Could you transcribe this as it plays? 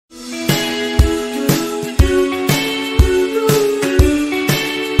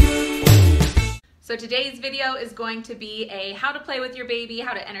So today's video is going to be a how to play with your baby,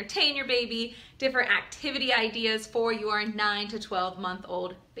 how to entertain your baby, different activity ideas for your 9 to 12 month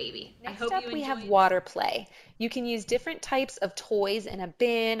old baby. Next up, we have water play. You can use different types of toys in a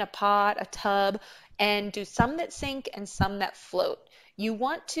bin, a pot, a tub, and do some that sink and some that float. You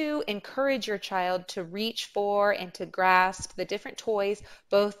want to encourage your child to reach for and to grasp the different toys,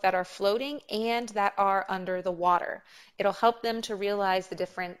 both that are floating and that are under the water. It'll help them to realize the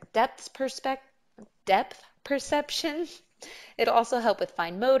different depth perception. It'll also help with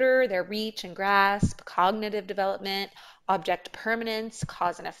fine motor, their reach and grasp, cognitive development, object permanence,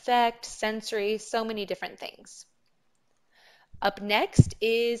 cause and effect, sensory, so many different things. Up next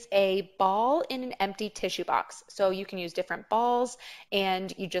is a ball in an empty tissue box. So you can use different balls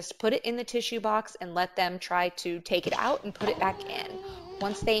and you just put it in the tissue box and let them try to take it out and put it back in.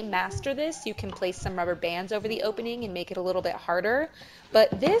 Once they master this, you can place some rubber bands over the opening and make it a little bit harder.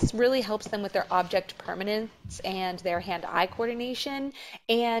 But this really helps them with their object permanence and their hand-eye coordination.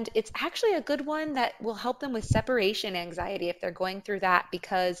 And it's actually a good one that will help them with separation anxiety if they're going through that,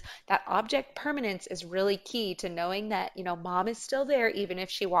 because that object permanence is really key to knowing that, mom is still there even if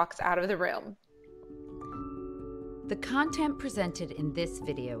she walks out of the room. The content presented in this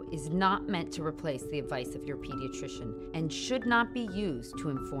video is not meant to replace the advice of your pediatrician and should not be used to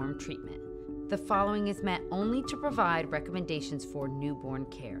inform treatment. The following is meant only to provide recommendations for newborn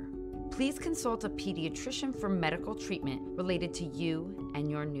care. Please consult a pediatrician for medical treatment related to you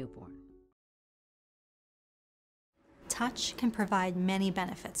and your newborn. Touch can provide many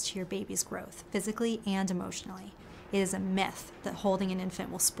benefits to your baby's growth, physically and emotionally. It is a myth that holding an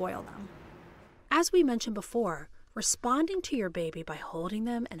infant will spoil them. As we mentioned before, responding to your baby by holding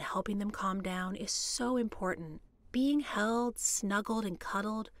them and helping them calm down is so important. Being held, snuggled, and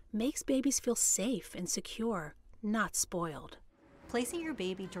cuddled makes babies feel safe and secure, not spoiled. Placing your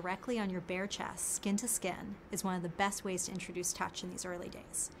baby directly on your bare chest, skin to skin, is one of the best ways to introduce touch in these early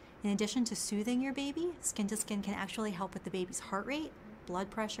days. In addition to soothing your baby, skin to skin can actually help with the baby's heart rate, blood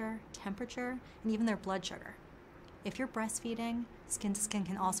pressure, temperature, and even their blood sugar. If you're breastfeeding, skin to skin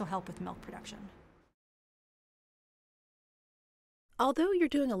can also help with milk production. Although you're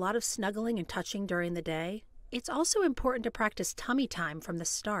doing a lot of snuggling and touching during the day, it's also important to practice tummy time from the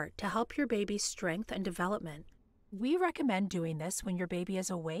start to help your baby's strength and development. We recommend doing this when your baby is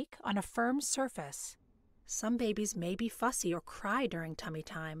awake on a firm surface. Some babies may be fussy or cry during tummy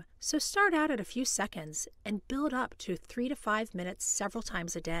time, so start out at a few seconds and build up to 3 to 5 minutes several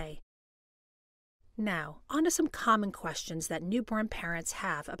times a day. Now, on to some common questions that newborn parents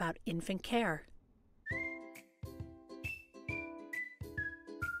have about infant care.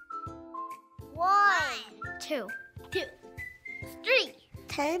 One, two, 3.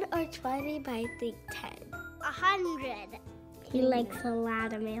 10 or 20, but I think 10. 100. He likes a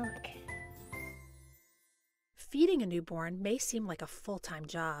lot of milk. Feeding a newborn may seem like a full-time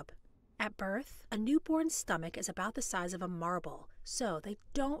job. At birth, a newborn's stomach is about the size of a marble, so they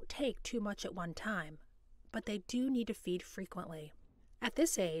don't take too much at one time, but they do need to feed frequently. At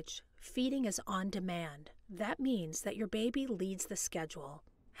this age, feeding is on demand. That means that your baby leads the schedule.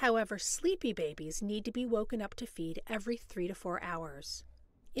 However, sleepy babies need to be woken up to feed every 3 to 4 hours.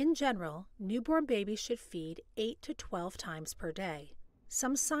 In general, newborn babies should feed 8 to 12 times per day.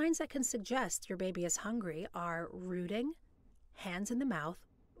 Some signs that can suggest your baby is hungry are rooting, hands in the mouth,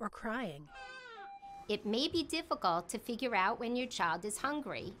 or crying. It may be difficult to figure out when your child is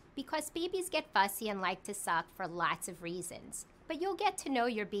hungry because babies get fussy and like to suck for lots of reasons, but you'll get to know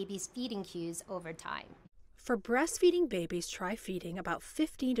your baby's feeding cues over time. For breastfeeding babies, try feeding about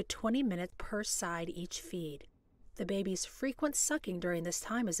 15 to 20 minutes per side each feed. The baby's frequent sucking during this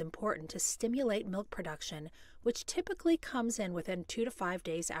time is important to stimulate milk production, which typically comes in within 2 to 5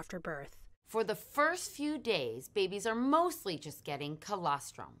 days after birth. For the first few days, babies are mostly just getting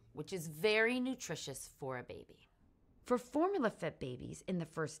colostrum, which is very nutritious for a baby. For formula-fed babies in the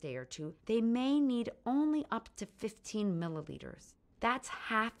first day or two, they may need only up to 15 milliliters. That's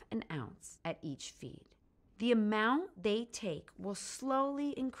half an ounce at each feed. The amount they take will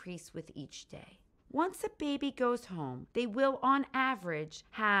slowly increase with each day. Once a baby goes home, they will on average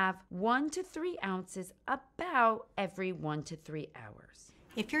have 1 to 3 ounces about every 1 to 3 hours.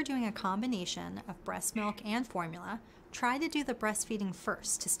 If you're doing a combination of breast milk and formula, try to do the breastfeeding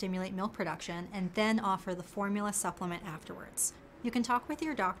first to stimulate milk production and then offer the formula supplement afterwards. You can talk with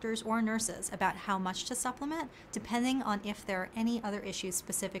your doctors or nurses about how much to supplement, depending on if there are any other issues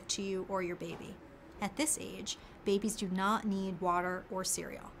specific to you or your baby. At this age, babies do not need water or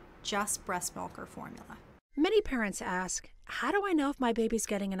cereal, just breast milk or formula. Many parents ask, how do I know if my baby's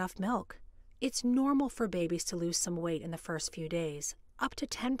getting enough milk? It's normal for babies to lose some weight in the first few days, up to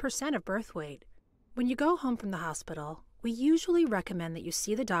 10% of birth weight. When you go home from the hospital, we usually recommend that you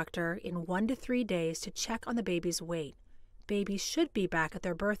see the doctor in 1 to 3 days to check on the baby's weight. Babies should be back at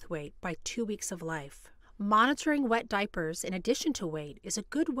their birth weight by 2 weeks of life. Monitoring wet diapers in addition to weight is a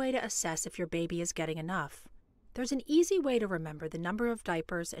good way to assess if your baby is getting enough. There's an easy way to remember the number of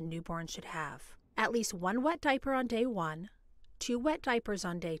diapers a newborn should have. At least 1 wet diaper on day 1, 2 wet diapers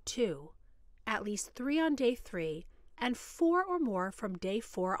on day 2, at least 3 on day 3, and 4 or more from day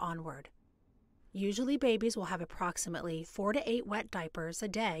 4 onward. Usually babies will have approximately 4 to 8 wet diapers a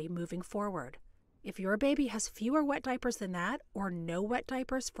day moving forward. If your baby has fewer wet diapers than that, or no wet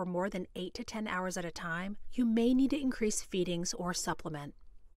diapers for more than 8 to 10 hours at a time, you may need to increase feedings or supplement.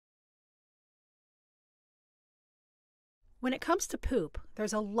 When it comes to poop,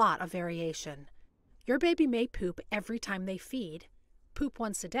 there's a lot of variation. Your baby may poop every time they feed, poop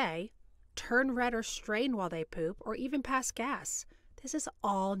once a day, turn red or strain while they poop, or even pass gas. This is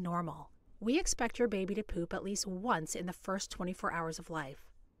all normal. We expect your baby to poop at least once in the first 24 hours of life.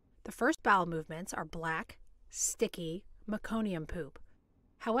 The first bowel movements are black, sticky, meconium poop.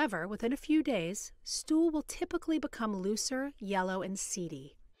 However, within a few days, stool will typically become looser, yellow, and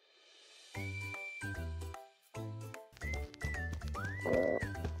seedy.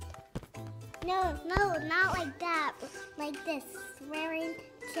 No, not like that. Like this, swearing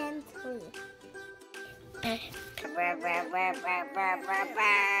gently.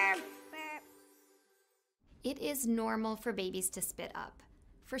 It is normal for babies to spit up.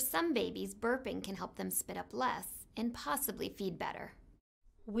 For some babies, burping can help them spit up less and possibly feed better.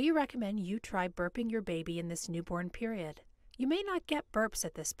 We recommend you try burping your baby in this newborn period. You may not get burps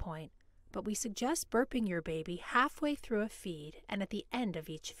at this point, but we suggest burping your baby halfway through a feed and at the end of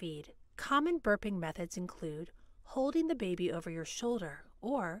each feed. Common burping methods include holding the baby over your shoulder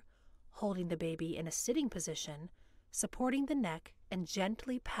or holding the baby in a sitting position, supporting the neck, and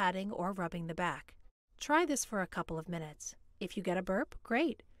gently patting or rubbing the back. Try this for a couple of minutes. If you get a burp,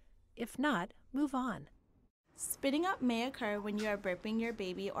 great. If not, move on. Spitting up may occur when you are burping your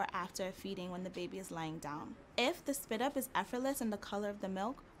baby or after feeding when the baby is lying down. If the spit up is effortless in the color of the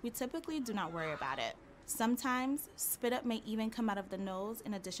milk, we typically do not worry about it. Sometimes, spit up may even come out of the nose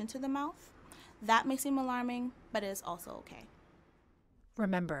in addition to the mouth. That may seem alarming, but it is also okay.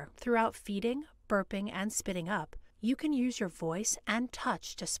 Remember, throughout feeding, burping, and spitting up, you can use your voice and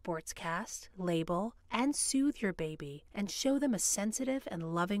touch to sportscast, label, and soothe your baby and show them a sensitive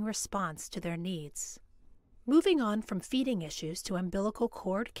and loving response to their needs. Moving on from feeding issues to umbilical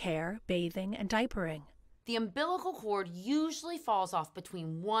cord care, bathing, and diapering. The umbilical cord usually falls off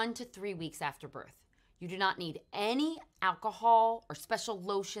between 1 to 3 weeks after birth. You do not need any alcohol or special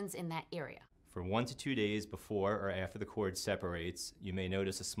lotions in that area. For 1 to 2 days before or after the cord separates, you may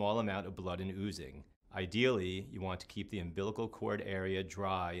notice a small amount of blood and oozing. Ideally, you want to keep the umbilical cord area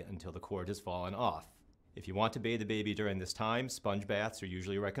dry until the cord has fallen off. If you want to bathe the baby during this time, sponge baths are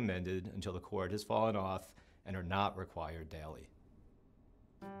usually recommended until the cord has fallen off and are not required daily.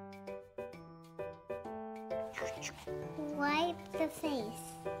 Wipe the face.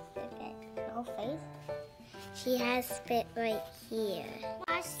 No face? She has spit right here.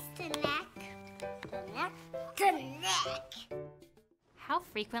 Wash the neck. The neck. The neck. How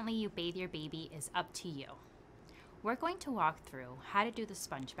frequently you bathe your baby is up to you. We're going to walk through how to do the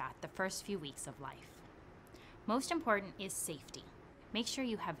sponge bath the first few weeks of life. Most important is safety. Make sure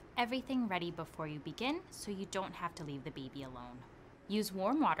you have everything ready before you begin so you don't have to leave the baby alone. Use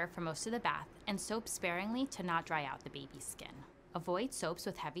warm water for most of the bath and soap sparingly to not dry out the baby's skin. Avoid soaps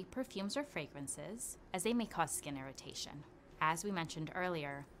with heavy perfumes or fragrances, as they may cause skin irritation. As we mentioned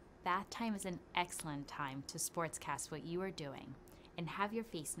earlier, bath time is an excellent time to sportscast what you are doing and have your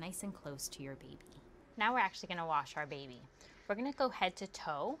face nice and close to your baby. Now we're actually going to wash our baby. We're going to go head to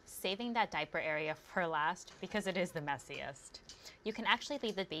toe, saving that diaper area for last because it is the messiest. You can actually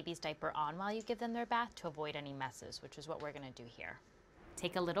leave the baby's diaper on while you give them their bath to avoid any messes, which is what we're going to do here.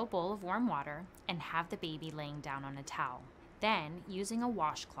 Take a little bowl of warm water and have the baby laying down on a towel. Then, using a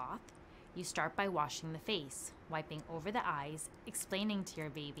washcloth, you start by washing the face, wiping over the eyes, explaining to your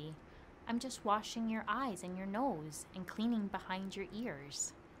baby, "I'm just washing your eyes and your nose and cleaning behind your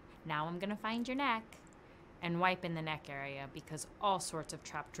ears. Now I'm gonna find your neck," and wipe in the neck area because all sorts of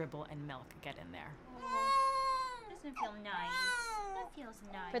trapped dribble and milk get in there. Doesn't feel nice. That feels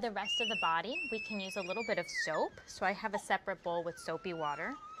nice. For the rest of the body, we can use a little bit of soap. So I have a separate bowl with soapy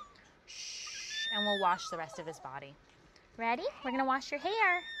water. Shh, and we'll wash the rest of his body. Ready? We're gonna wash your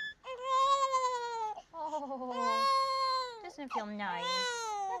hair. Oh, doesn't it feel nice?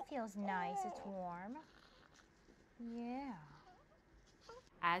 That feels nice. It's warm. Yeah.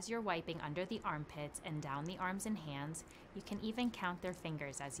 As you're wiping under the armpits and down the arms and hands, you can even count their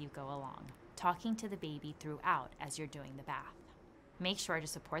fingers as you go along. talking to the baby throughout as you're doing the bath. Make sure to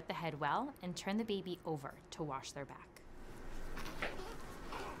support the head well and turn the baby over to wash their back.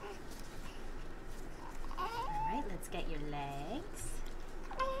 All right, let's get your legs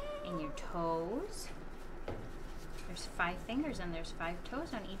and your toes. There's 5 fingers and there's 5 toes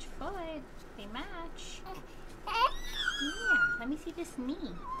on each foot. They match. Yeah, let me see this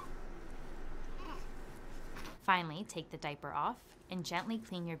knee. Finally, take the diaper off and gently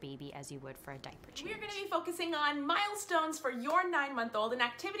clean your baby as you would for a diaper change. We're going to be focusing on milestones for your 9-month-old and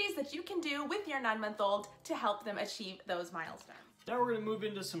activities that you can do with your 9-month-old to help them achieve those milestones. Now we're going to move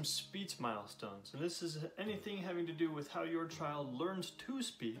into some speech milestones, and this is anything having to do with how your child learns to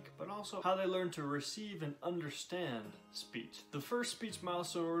speak, but also how they learn to receive and understand speech. The first speech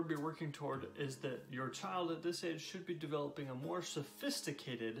milestone we're going to be working toward is that your child at this age should be developing a more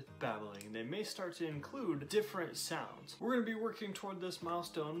sophisticated babbling. They may start to include different sounds. We're going to be working toward this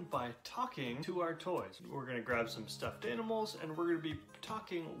milestone by talking to our toys. We're going to grab some stuffed animals, and we're going to be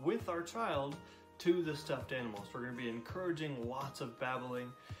talking with our child to the stuffed animals. We're going to be encouraging lots of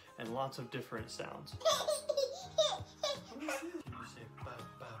babbling and lots of different sounds. What is it? You say ba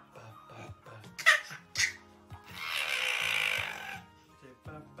ba ba ba ba. Say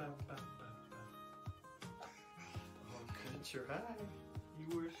ba ba ba ba ba. Oh, good try. You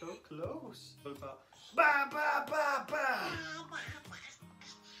were so close. What about ba ba ba ba?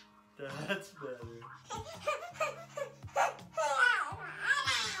 That's better.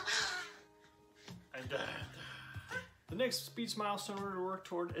 The next speech milestone we're going to work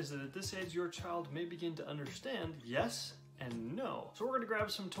toward is that at this age your child may begin to understand yes and no. So we're going to grab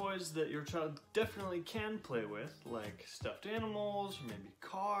some toys that your child definitely can play with, like stuffed animals, or maybe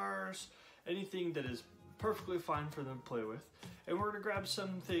cars, anything that is perfectly fine for them to play with. And we're going to grab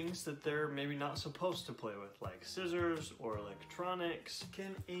some things that they're maybe not supposed to play with, like scissors or electronics.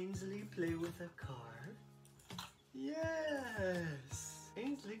 Can Ainsley play with a car? Yes!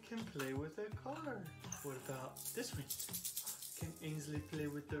 Ainsley can play with a car. What about this one? Can Ainsley play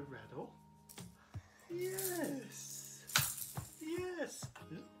with the rattle? Yes! Yes!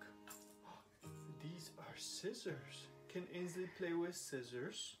 Look! These are scissors. Can Ainsley play with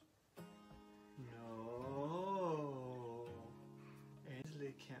scissors? No!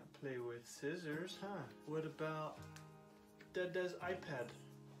 Ainsley can't play with scissors, huh? What about Dada's iPad?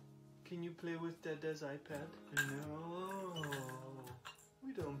 Can you play with Dada's iPad? No!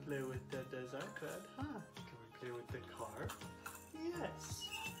 We don't play with Dada's iPad, huh? Can we play with the car? Yes.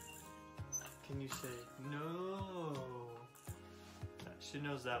 Can you say no? She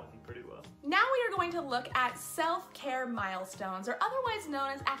knows that one pretty well. Now we are going to look at self-care milestones, or otherwise known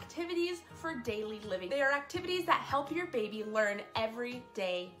as activities for daily living. They are activities that help your baby learn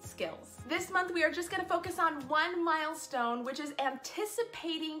everyday skills. This month we are just going to focus on one milestone, which is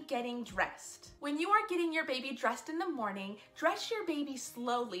anticipating getting dressed. When you are getting your baby dressed in the morning, dress your baby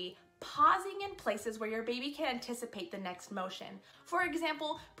slowly, pausing in places where your baby can anticipate the next motion. For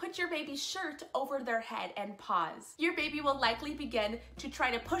example, put your baby's shirt over their head and pause. Your baby will likely begin to try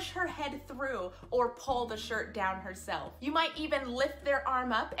to push her head through or pull the shirt down herself. You might even lift their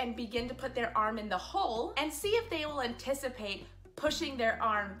arm up and begin to put their arm in the hole and see if they will anticipate pushing their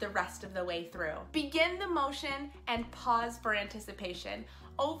arm the rest of the way through. Begin the motion and pause for anticipation.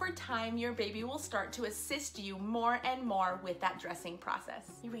 Over time, your baby will start to assist you more and more with that dressing process.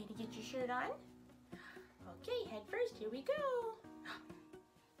 You ready to get your shirt on? Okay, head first, here we go.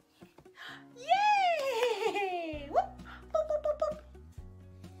 Yay! Whoop, boop, boop, boop, boop.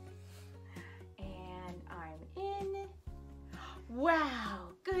 And arm in.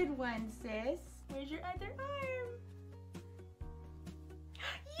 Wow, good one, sis. Where's your other arm?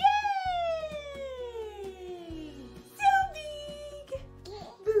 Yay! So big!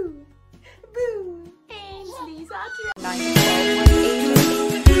 Boo! Boo! Ainsley's all